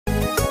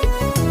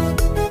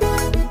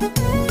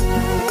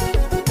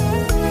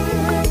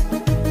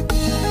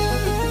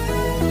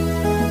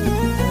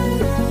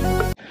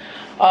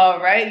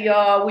Alright,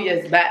 y'all, we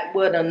is back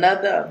with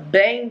another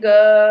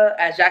banger.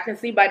 As y'all can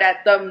see by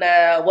that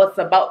thumbnail, what's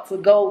about to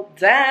go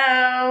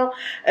down.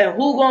 And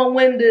who gonna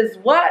win this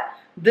what?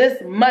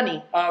 This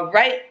money,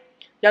 alright?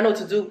 Y'all know what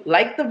to do.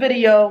 Like the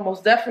video,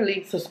 most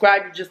definitely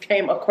subscribe. You just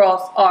came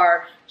across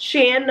our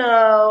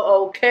channel,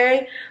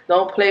 okay?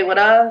 Don't play with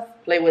us,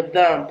 play with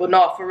them. But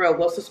no, for real,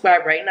 go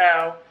subscribe right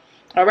now.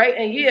 Alright,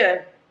 and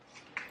yeah,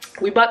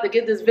 we about to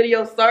get this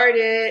video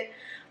started.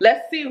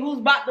 Let's see who's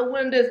about to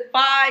win this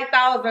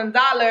 $5,000.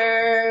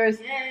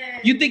 Yeah.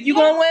 You think you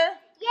gonna win?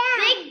 Yeah.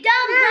 Big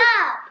thumbs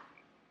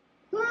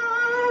up.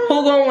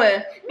 Who gonna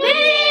win?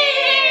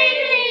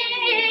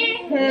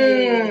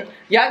 Me.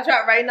 Y'all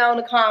drop right now in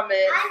the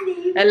comments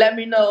and let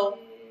me know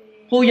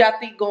who y'all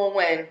think gonna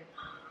win.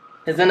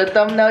 It's in the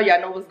thumbnail.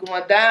 Y'all know what's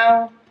going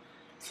down.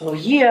 So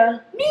yeah.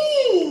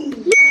 Me.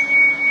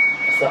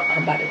 So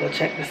I'm about to go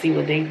check to see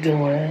what they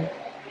doing.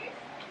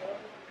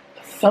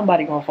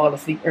 Somebody gonna fall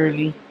asleep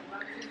early.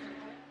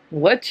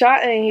 What y'all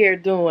in here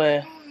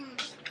doing?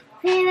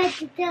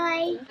 Favorite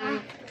toy.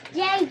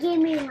 Jay, give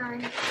me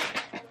one.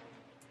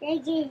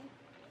 Yeah,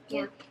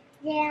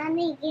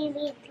 honey, give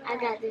me one. I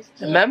got this.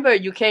 Remember,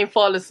 you can't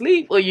fall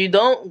asleep or you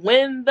don't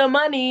win the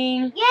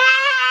money.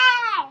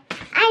 Yeah!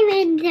 I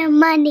win the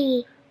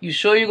money. You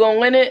sure you gonna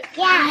win it?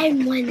 Yeah,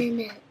 I'm winning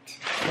it.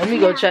 Let me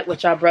go check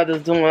what y'all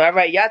brothers doing. All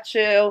right, y'all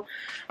chill.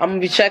 I'm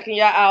gonna be checking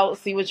y'all out,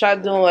 see what y'all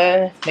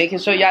doing, making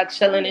sure y'all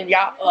chilling and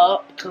y'all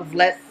up. Cause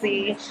let's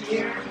see.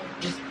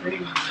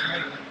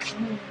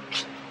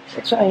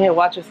 What y'all here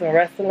watching some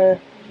wrestling?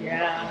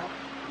 Yeah.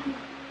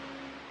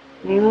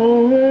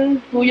 Who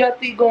y'all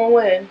think gonna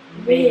win?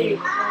 Me.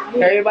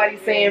 Everybody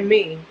saying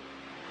me.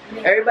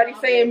 Everybody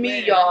saying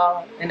me,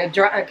 y'all. And then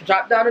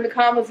drop down in the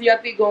comments who y'all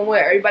think gonna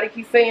win. Everybody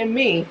keep saying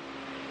me.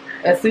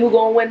 Let's see who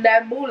gonna win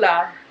that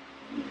moolah.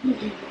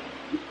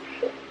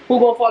 Who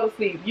gonna fall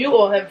asleep? You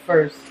or him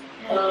first?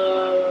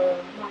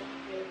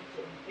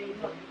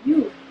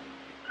 You.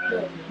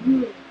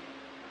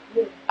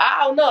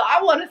 I don't know.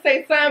 I want to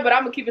say something, but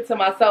I'm gonna keep it to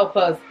myself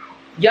because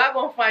y'all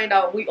gonna find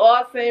out. We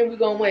all saying we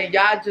gonna win.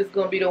 Y'all just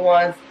gonna be the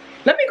ones.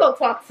 Let me go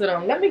talk to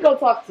them. Let me go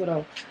talk to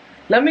them.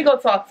 Let me go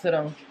talk to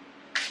them.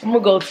 I'm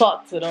gonna go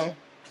talk to them.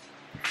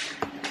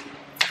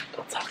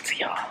 Go talk to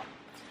y'all.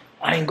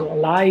 I ain't gonna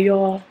lie,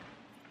 y'all.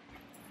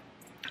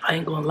 I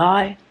ain't gonna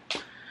lie.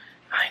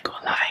 I ain't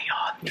gonna lie,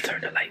 y'all. Let me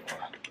turn the light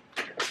on.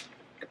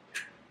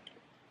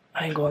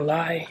 I ain't gonna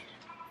lie.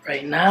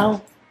 Right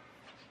now,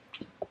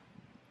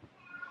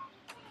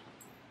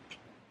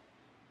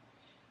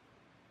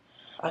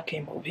 I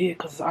came over here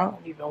because I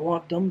don't even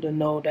want them to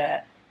know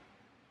that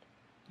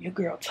your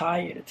girl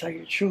tired. To tell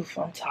you the truth,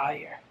 I'm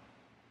tired.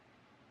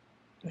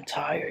 I'm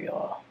tired,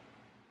 y'all.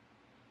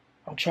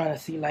 I'm trying to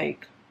see,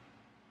 like,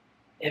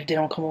 if they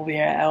don't come over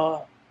here at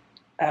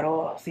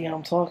all. See how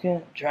I'm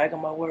talking?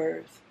 Dragging my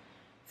words.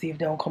 See if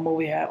they don't come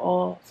over here at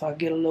all. So I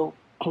get a little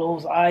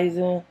close eyes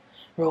in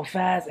real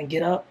fast and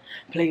get up,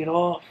 play it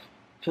off.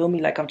 Feel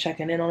me? Like I'm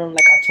checking in on them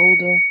like I told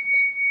them.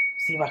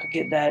 See if I could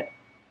get that.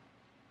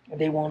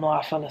 And they won't know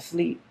I fell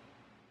asleep.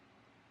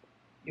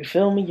 You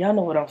feel me? Y'all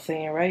know what I'm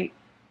saying, right?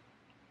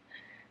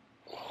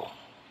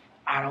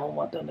 I don't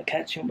want them to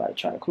catch you. I'm about to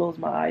try to close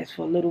my eyes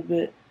for a little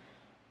bit.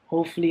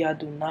 Hopefully I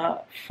do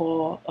not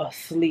fall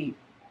asleep.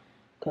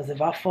 Because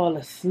if I fall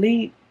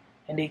asleep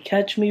and they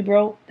catch me,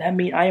 bro, that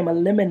means I am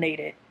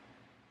eliminated.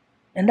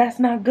 And that's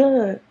not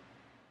good.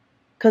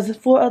 Because it's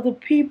 4 other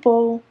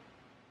people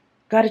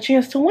got a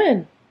chance to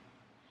win.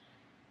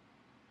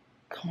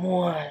 Come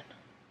on.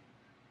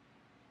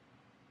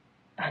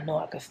 I know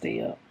I can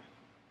stay up.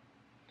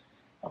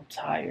 I'm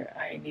tired.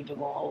 I ain't even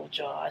gonna hold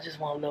y'all. I just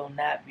want a little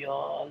nap,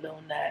 y'all. A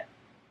little nap.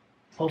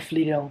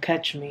 Hopefully they don't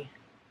catch me.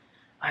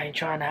 I ain't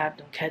trying to have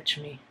them catch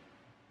me.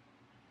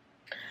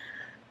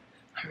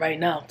 Right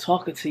now I'm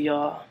talking to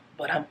y'all,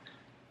 but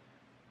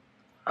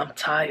I'm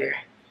tired.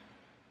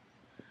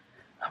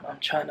 I'm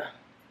trying to.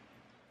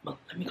 Look,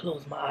 let me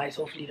close my eyes.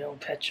 Hopefully they don't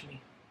catch me.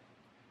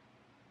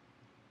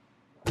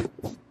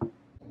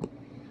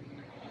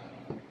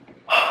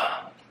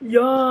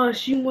 Yeah,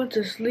 she went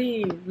to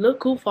sleep.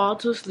 Look who fall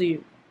to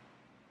sleep.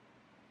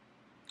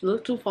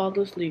 Look who fall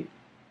to sleep.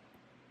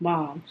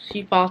 Mom,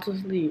 she fall to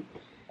sleep.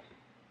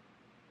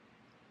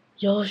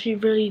 Yo, she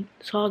really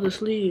fall to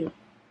sleep.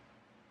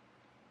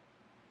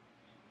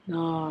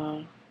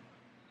 Nah,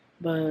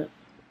 but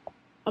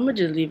I'ma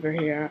just leave her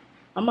here.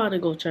 I'm about to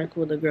go check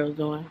what the girl's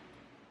doing.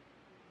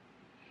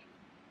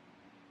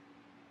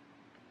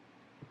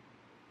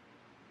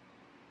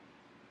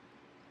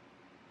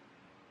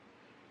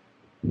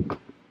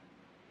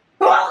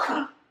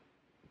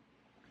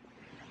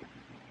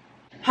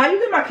 How you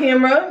get my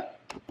camera?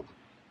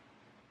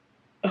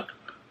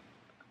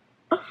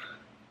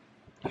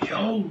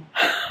 Yo.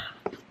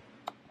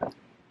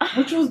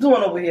 What you was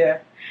doing over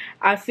here?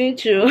 I seen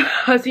you.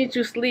 I seen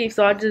you sleep,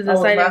 so I just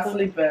decided. I was not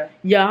sleeping.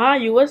 Yeah,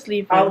 you was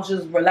sleeping. I was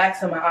just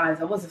relaxing my eyes.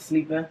 I wasn't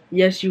sleeping.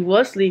 Yes, you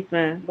was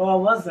sleeping. No, I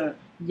wasn't.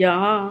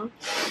 Yeah.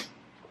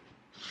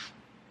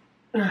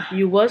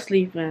 You was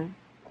sleeping.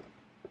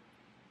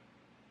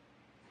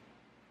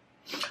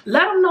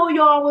 Let them know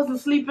y'all wasn't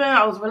sleeping.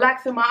 I was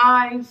relaxing my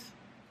eyes.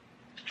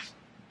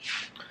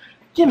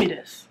 Give me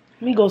this.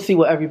 Let me go see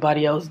what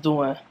everybody else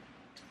doing.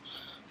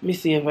 Let me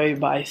see if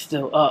everybody's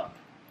still up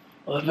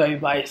or if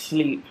everybody's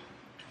asleep.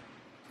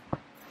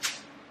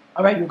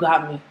 All right, you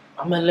got me.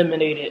 I'm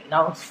eliminated.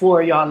 Now it's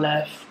 4 of y'all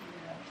left.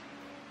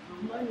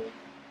 Money.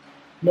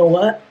 Know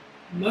what?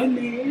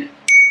 Money.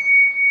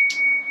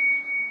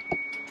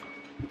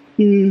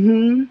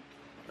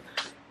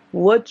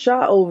 What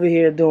y'all over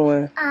here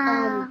doing?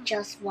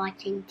 Just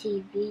watching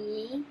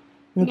TV.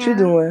 What you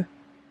doing?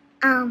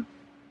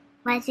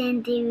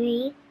 Watching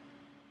TV.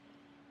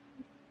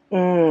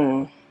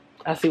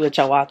 I see what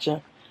y'all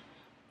watching.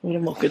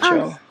 Remote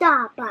control.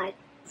 Starbucks.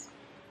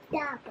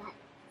 Starbucks.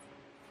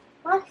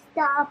 What's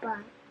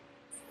Starbucks?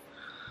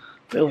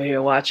 We're over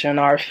here watching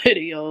our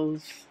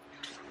videos.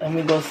 Let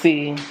me go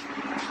see.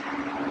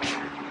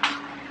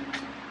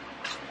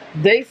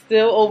 They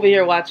still over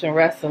here watching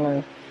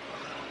wrestling.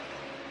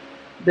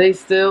 They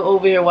still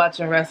over here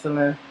watching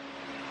wrestling.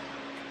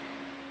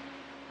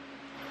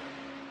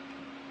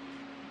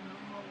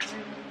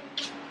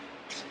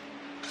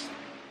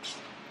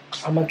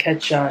 I'm gonna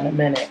catch y'all in a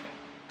minute.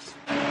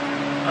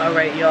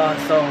 Alright, y'all,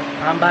 so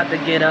I'm about to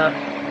get up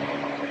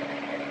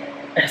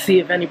and see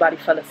if anybody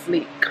fell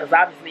asleep. Because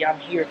obviously I'm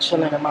here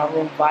chilling in my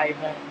room,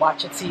 vibing,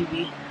 watching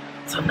TV.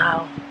 So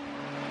now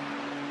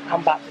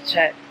I'm about to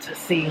check to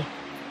see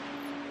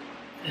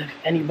if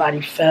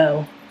anybody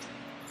fell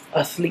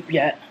asleep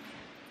yet.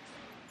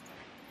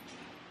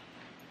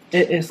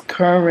 It is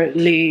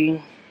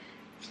currently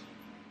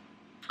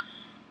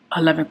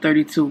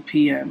 11:32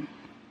 p.m.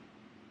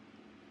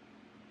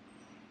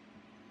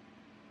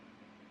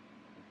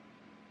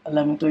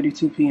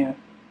 11:32 p.m.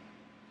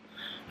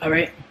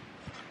 Alright,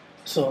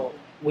 so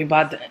we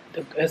about to,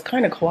 it's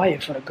kind of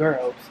quiet for the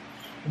girls.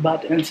 We're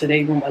about to enter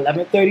their room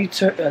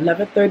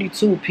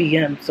 11:32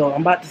 p.m. So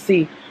I'm about to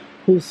see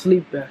who's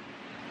sleeping.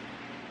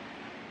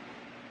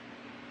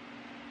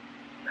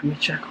 Let me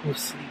check who's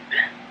sleeping.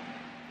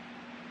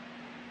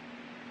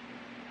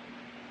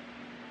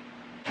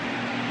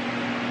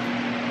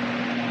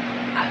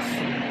 I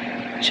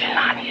see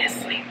Jelani is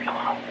sleeping.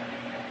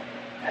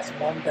 That's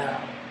one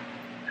down.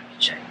 Let me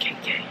check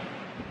KK.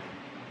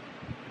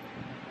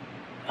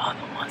 The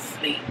other one's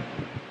asleep.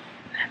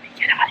 Let me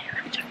get out of here.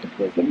 Let me check the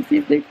boys. Let me see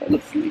if they fell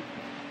asleep.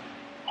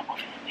 I'm over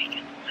here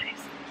making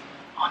noise.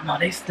 Oh no,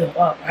 they still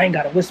up. I ain't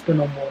gotta whisper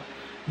no more.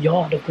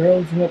 Y'all, the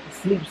girls went to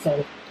sleep,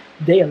 so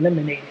they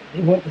eliminated.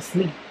 They went to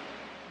sleep.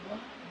 What?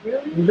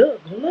 Really?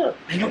 Look, go look.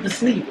 They went to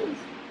sleep.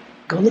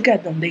 Go look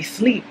at them. They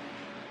sleep.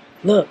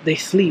 Look, they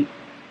sleep.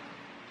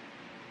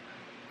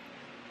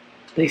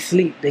 They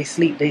sleep. They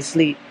sleep. They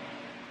sleep.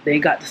 They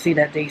got to see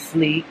that they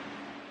sleep.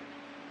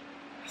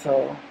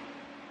 So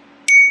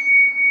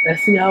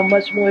let's see how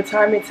much more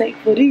time it takes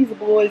for these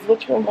boys.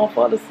 Which one gonna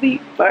fall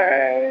asleep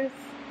first?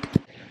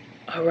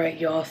 Alright,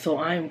 y'all. So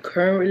I am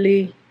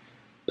currently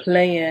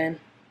playing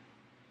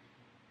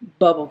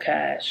Bubble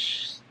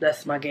Cash.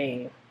 That's my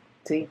game.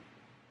 See?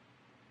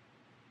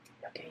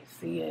 Y'all can't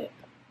see it.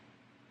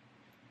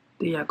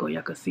 There y'all go.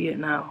 Y'all can see it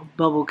now.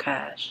 Bubble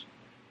Cash.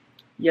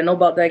 You know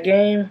about that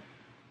game?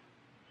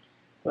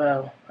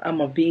 Well,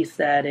 I'm a beast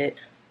at it.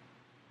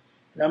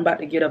 And I'm about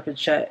to get up and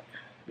check.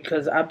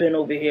 Because I've been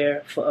over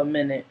here for a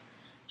minute.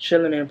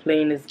 Chilling and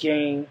playing this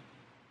game.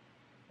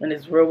 And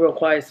it's real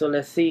quiet. So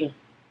let's see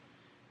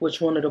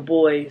which one of the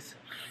boys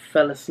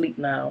fell asleep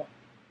now.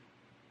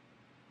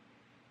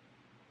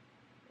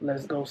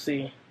 Let's go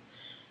see.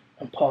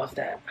 And pause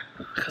that.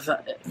 Because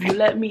if you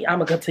let me, I'm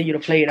going to continue to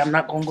play it. I'm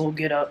not going to go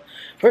get up.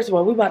 First of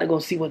all, we're about to go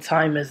see what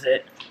time is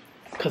it.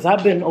 Because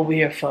I've been over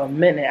here for a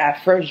minute.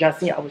 At first, y'all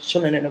seen I was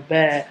chilling in the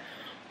bed.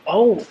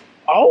 Oh,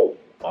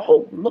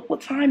 look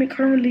what time it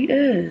currently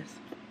is.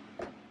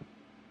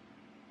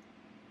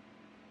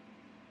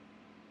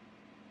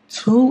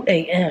 2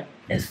 a.m.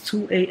 It's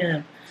 2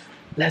 a.m.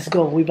 Let's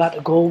go. We about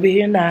to go over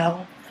here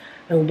now.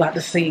 And we're about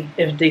to see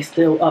if they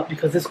still up.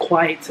 Because it's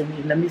quiet to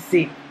me. Let me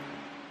see.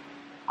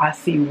 I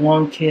see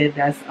one kid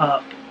that's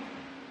up.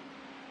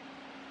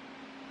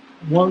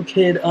 One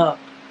kid up.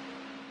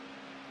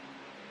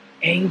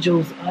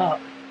 Angel's up.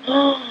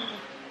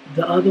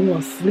 The other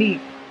one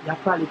sleep. Y'all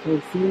probably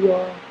can't see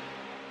y'all.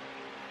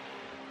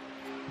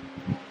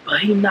 But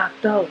he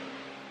knocked out.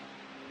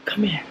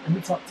 Come here. Let me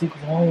talk to you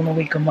because I don't want to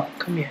wake him up.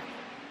 Come here.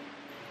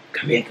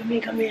 Come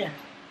here.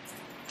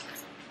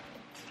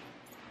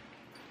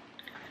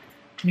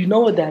 You know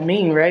what that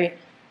mean, right?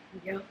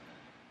 Yep.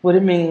 What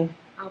it mean?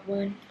 I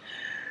won.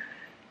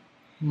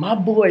 My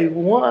boy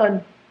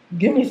won.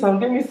 Give me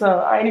some.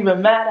 I ain't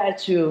even mad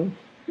at you.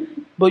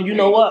 But you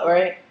know what,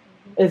 right?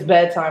 It's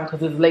bedtime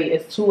because it's late.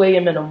 It's 2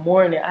 a.m. in the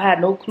morning. I had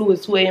no clue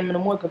it's 2 a.m. in the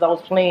morning because I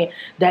was playing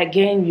that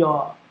game,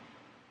 y'all.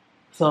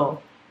 So,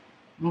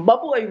 my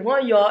boy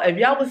won, y'all. If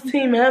y'all was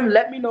team him,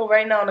 let me know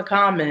right now in the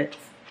comments.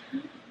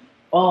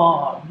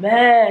 Oh,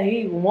 man,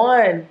 he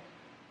won.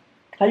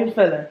 How you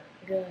feeling?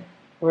 Good.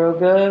 Real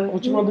good?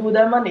 What you gonna do with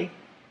that money?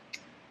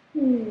 I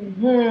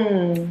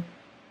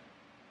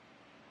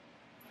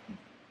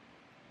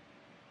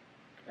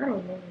don't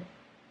know.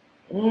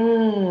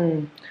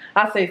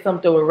 I say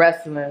something with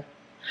wrestling.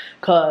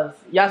 Cause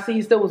y'all see,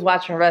 you still was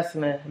watching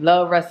wrestling.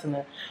 Love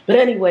wrestling. But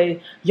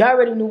anyway, y'all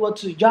already know what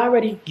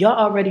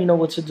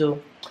to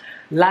do.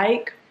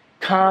 Like,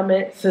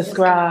 comment,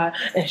 subscribe,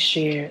 and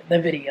share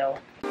the video.